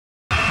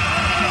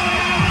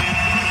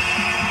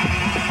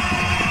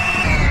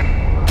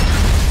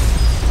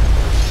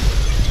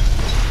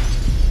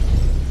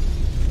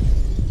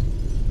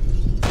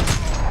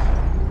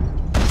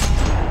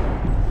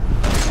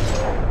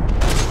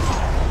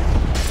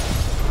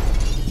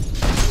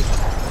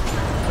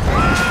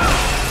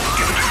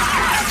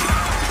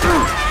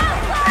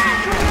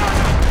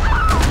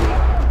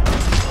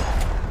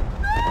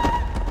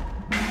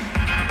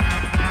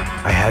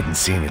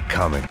seen it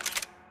coming.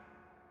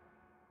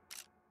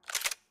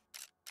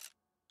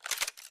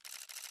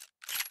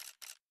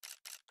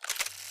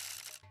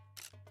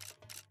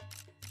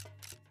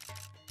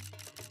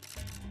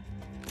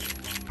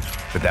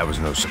 But that was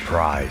no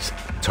surprise.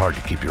 It's hard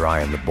to keep your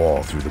eye on the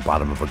ball through the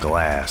bottom of a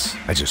glass.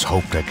 I just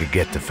hoped I could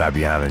get to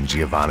Fabiana and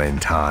Giovanna in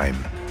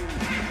time.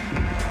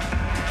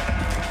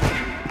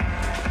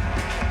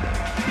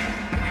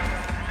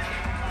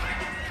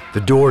 The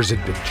doors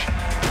had been...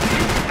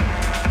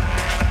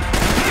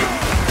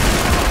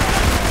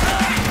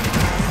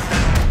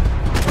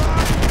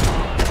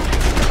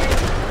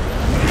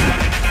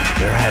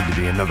 There had to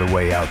be another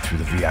way out through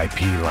the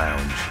VIP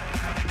lounge.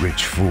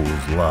 Rich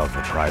fools love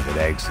a private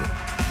exit.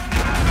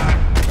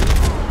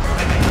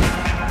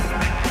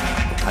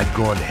 I'd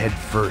gone head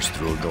first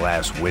through a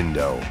glass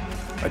window.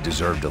 I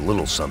deserved a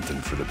little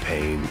something for the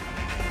pain.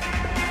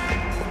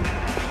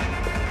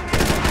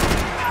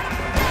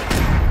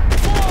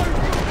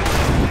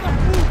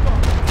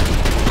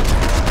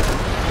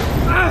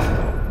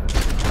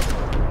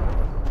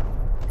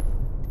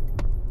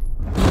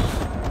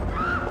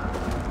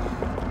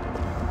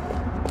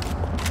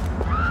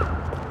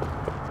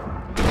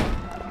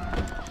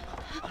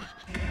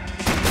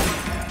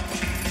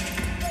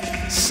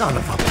 Son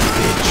of a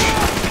bitch!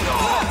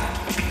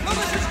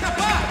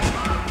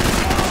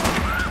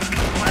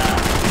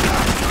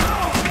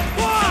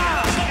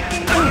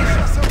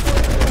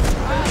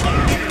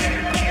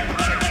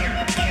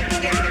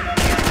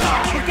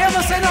 Por que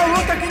você não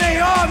luta que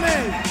nem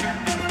homem?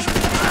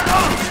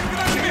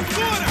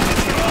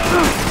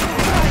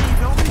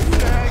 Não me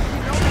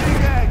segue, não me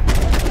segue!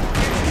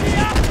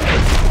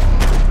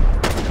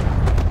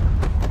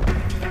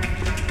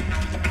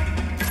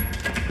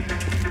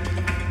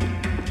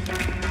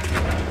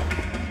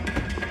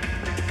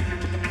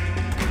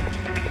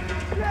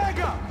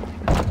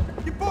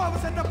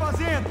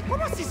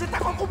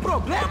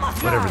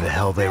 Whatever the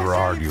hell they were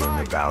arguing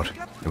about,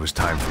 it was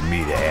time for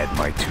me to add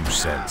my 2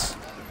 cents.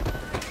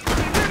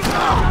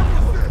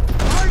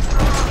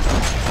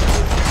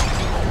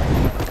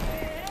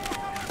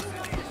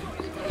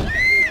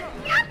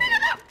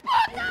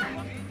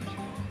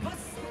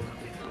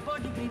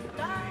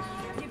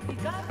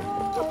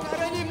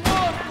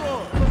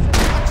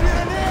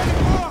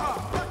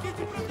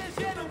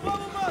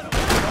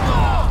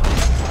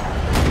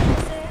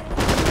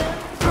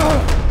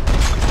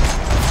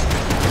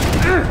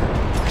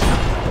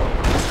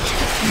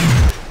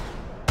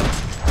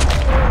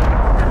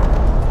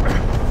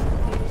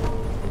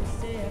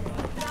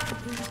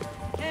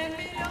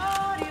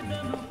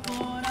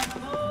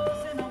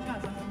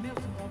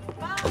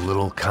 A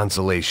little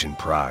consolation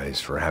prize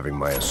for having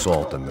my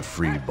assault on the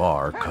free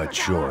bar cut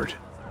short.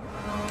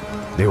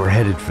 They were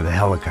headed for the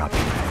helicopter.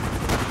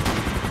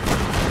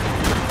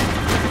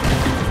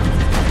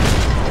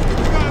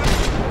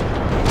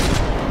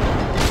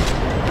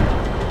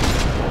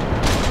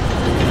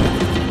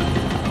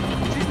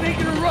 She's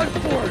making a run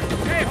for it!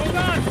 Hey, hold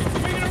on!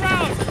 Swing it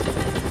around!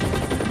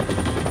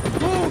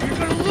 Move! You're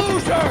gonna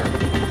lose her!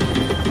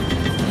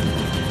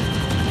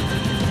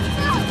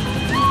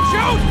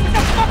 Shoot! What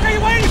the fuck are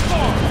you waiting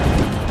for?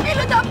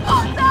 Filho da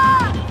puta!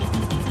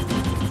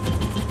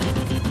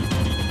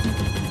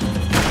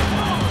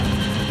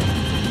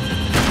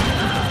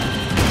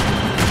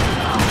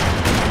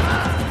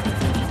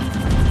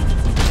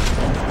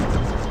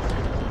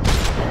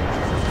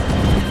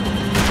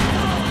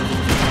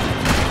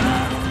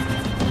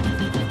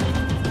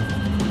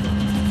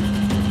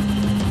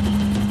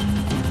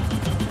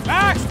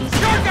 Max!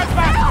 Shotgun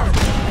faster!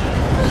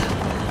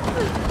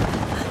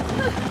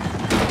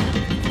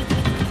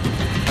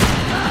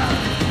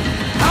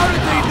 How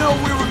did they know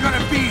we were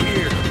gonna be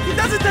here? It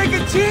doesn't take a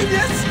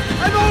genius!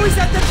 I'm always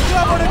at the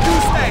club on a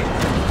Tuesday!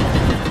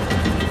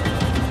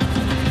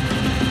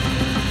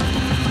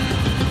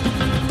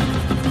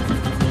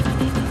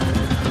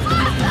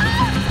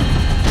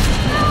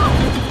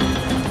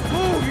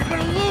 Move! You're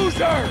gonna lose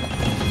her!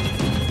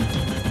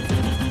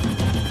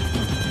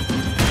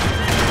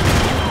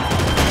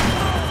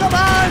 Come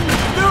on!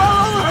 They're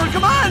all over her!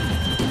 Come on!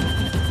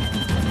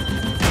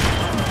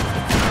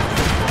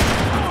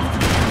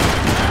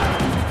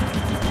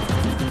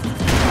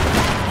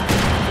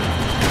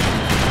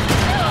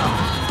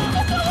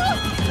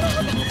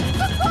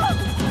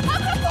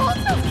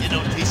 Eu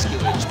não disse que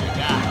eu ia te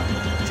pegar.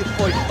 Você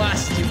foi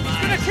fácil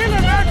demais. Gonna kill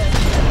her, man!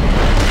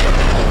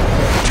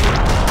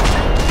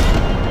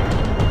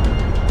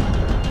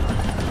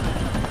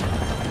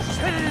 She's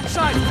headed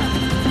inside!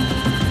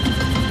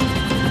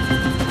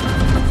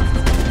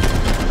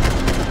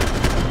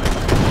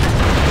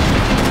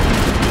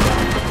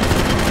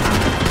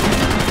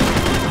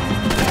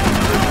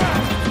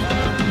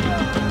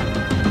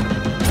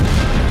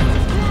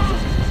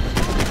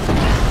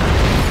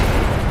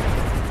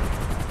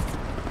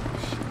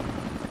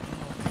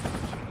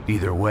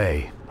 Either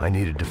way, I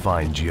needed to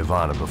find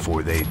Giovanna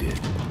before they did.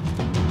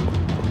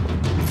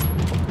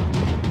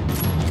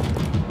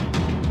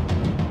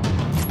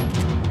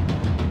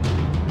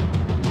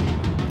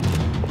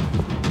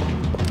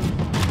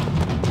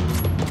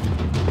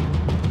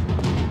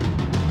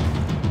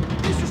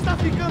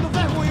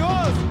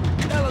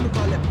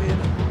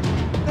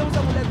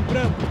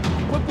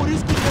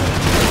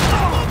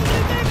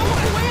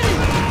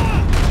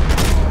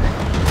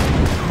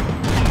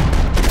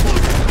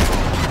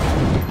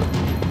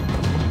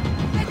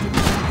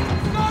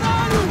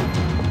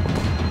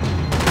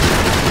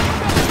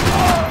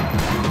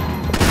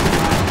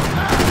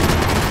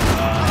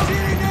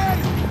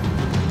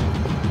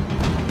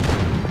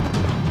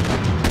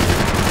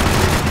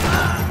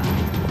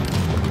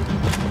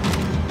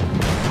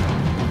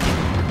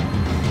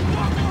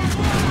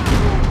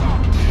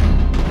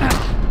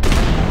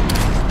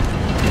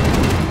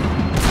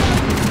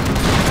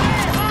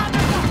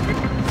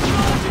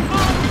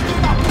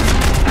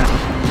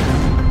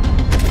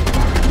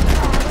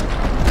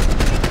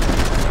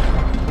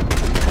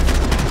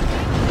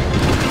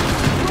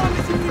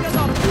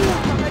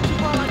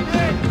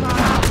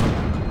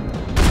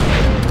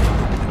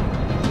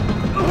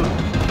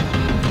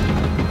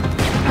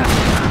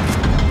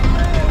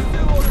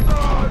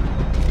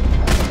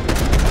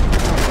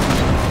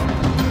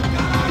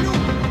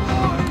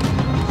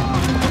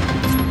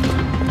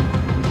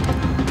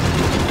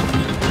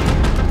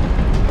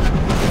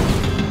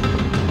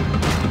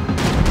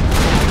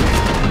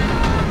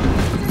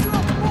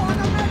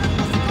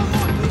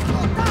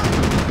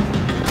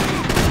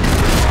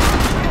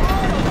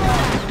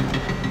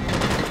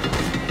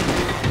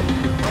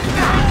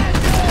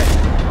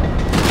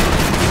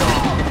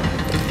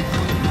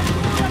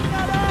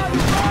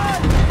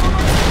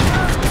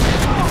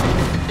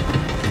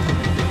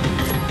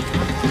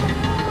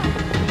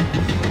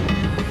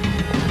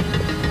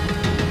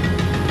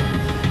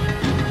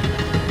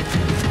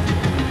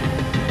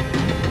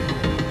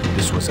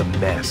 This was a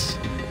mess.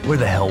 Where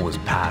the hell was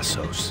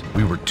Passos?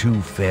 We were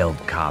two failed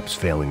cops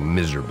failing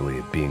miserably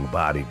at being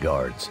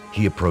bodyguards.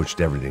 He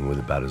approached everything with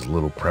about as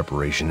little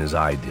preparation as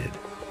I did.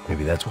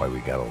 Maybe that's why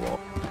we got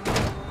along.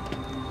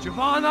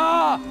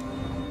 Giovanna!